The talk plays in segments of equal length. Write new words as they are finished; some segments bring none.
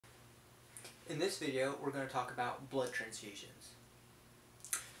In this video, we're going to talk about blood transfusions.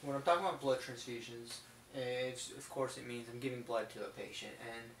 When I'm talking about blood transfusions, of course it means I'm giving blood to a patient.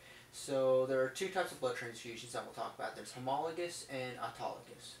 And so there are two types of blood transfusions that we'll talk about. There's homologous and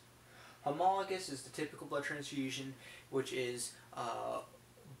autologous. Homologous is the typical blood transfusion, which is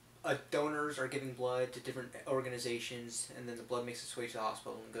donors are giving blood to different organizations, and then the blood makes its way to the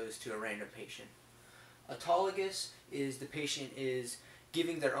hospital and goes to a random patient. Autologous is the patient is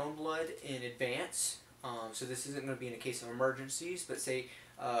giving their own blood in advance. So this isn't going to be in a case of emergencies, but say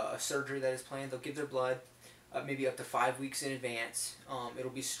a surgery that is planned, they'll give their blood maybe up to 5 weeks in advance. It'll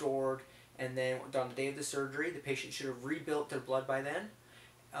be stored, and then on the day of the surgery, the patient should have rebuilt their blood by then,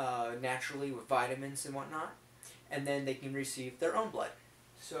 naturally with vitamins and whatnot, and then they can receive their own blood.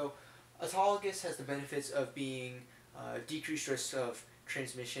 So autologous has the benefits of being decreased risk of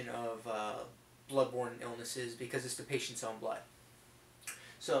transmission of bloodborne illnesses because it's the patient's own blood.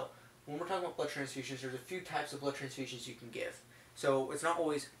 So when we're talking about blood transfusions, there's a few types of blood transfusions you can give. So it's not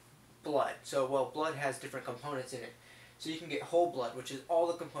always blood. So blood has different components in it. So you can get whole blood, which is all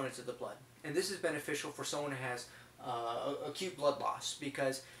the components of the blood. And this is beneficial for someone who has acute blood loss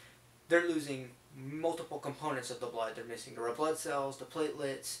because they're losing multiple components of the blood. They're missing the red blood cells, the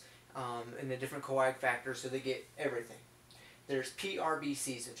platelets, and the different coag factors, so they get everything. There's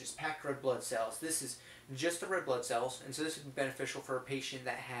PRBCs, which is packed red blood cells. This is just the red blood cells, and so this would be beneficial for a patient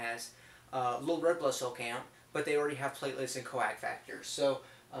that has low red blood cell count, but they already have platelets and coag factors. So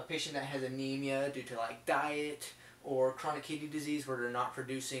a patient that has anemia due to like diet or chronic kidney disease where they're not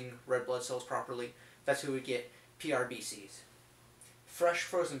producing red blood cells properly, that's who would get PRBCs. Fresh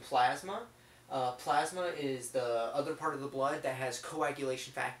frozen plasma. Plasma is the other part of the blood that has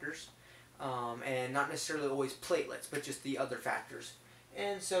coagulation factors, and not necessarily always platelets, but just the other factors.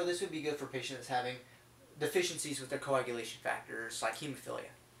 And so this would be good for a patient that's having deficiencies with their coagulation factors, like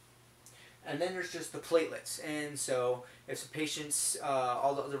hemophilia. And then there's just the platelets. And so if the patient's,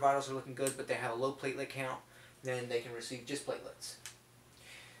 all the other vitals are looking good, but they have a low platelet count, then they can receive just platelets.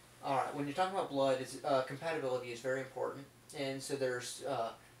 Alright, when you're talking about blood, compatibility is very important. And so there's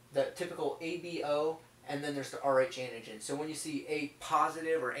the typical ABO, and then there's the RH antigen. So when you see A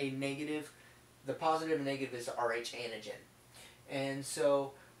positive or A negative, the positive and negative is the RH antigen. And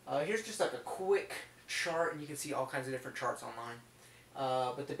so here's just like a quick chart, and you can see all kinds of different charts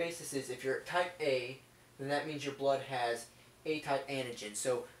online. But the basis is if you're type A, then that means your blood has A-type antigen.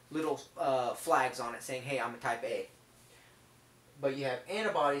 So little flags on it saying, hey, I'm a type A. But you have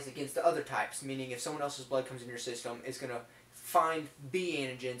antibodies against the other types, meaning if someone else's blood comes in your system, it's going to find B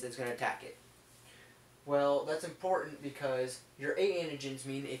antigens and it's going to attack it. Well, that's important because your A antigens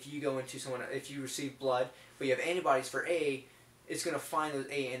mean if you go into if you receive blood, but you have antibodies for A, it's going to find those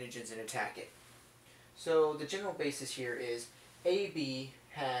A antigens and attack it. So the general basis here is AB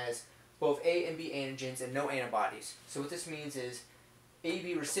has both A and B antigens and no antibodies. So what this means is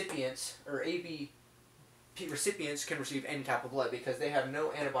AB recipients or AB recipients can receive any type of blood because they have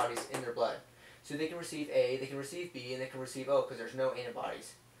no antibodies in their blood. So they can receive A, they can receive B, and they can receive O because there's no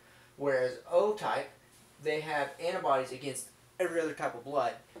antibodies. Whereas O type, they have antibodies against every other type of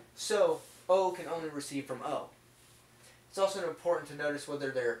blood. So O can only receive from O. It's also important to notice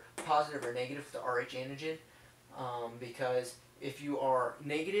whether they're positive or negative for the RH antigen, because if you are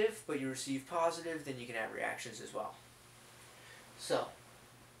negative but you receive positive, then you can have reactions as well. So,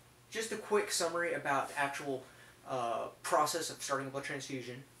 just a quick summary about the actual process of starting a blood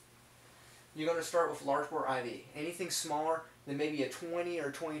transfusion. You're going to start with large bore IV. Anything smaller than maybe a 20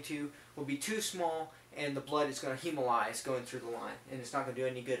 or 22 will be too small, and the blood is going to hemolyze going through the line, and it's not going to do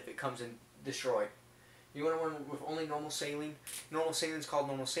any good if it comes in destroyed. You want to run with only normal saline. Normal saline is called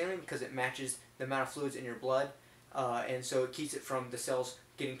normal saline because it matches the amount of fluids in your blood, and so it keeps it from the cells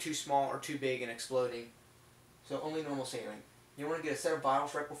getting too small or too big and exploding. So only normal saline. You want to get a set of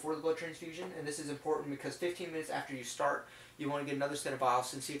vials right before the blood transfusion, and this is important because 15 minutes after you start, you want to get another set of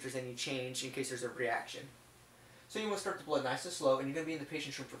vials and see if there's any change in case there's a reaction. So you want to start the blood nice and slow, and you're going to be in the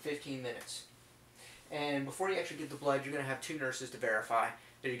patient's room for 15 minutes. And before you actually give the blood, you're going to have 2 nurses to verify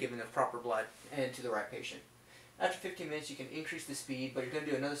that you're giving the proper blood and to the right patient. After 15 minutes, you can increase the speed, but you're going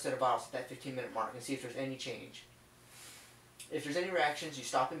to do another set of vials at that 15-minute mark and see if there's any change. If there's any reactions, you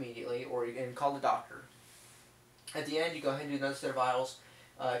stop immediately or you can call the doctor. At the end, you go ahead and do another set of vials.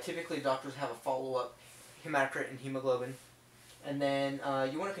 Typically, doctors have a follow-up hematocrit and hemoglobin. And then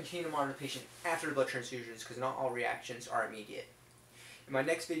you want to continue to monitor the patient after the blood transfusions because not all reactions are immediate. In my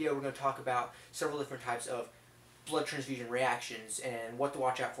next video, we're going to talk about several different types of blood transfusion reactions and what to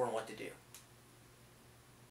watch out for and what to do.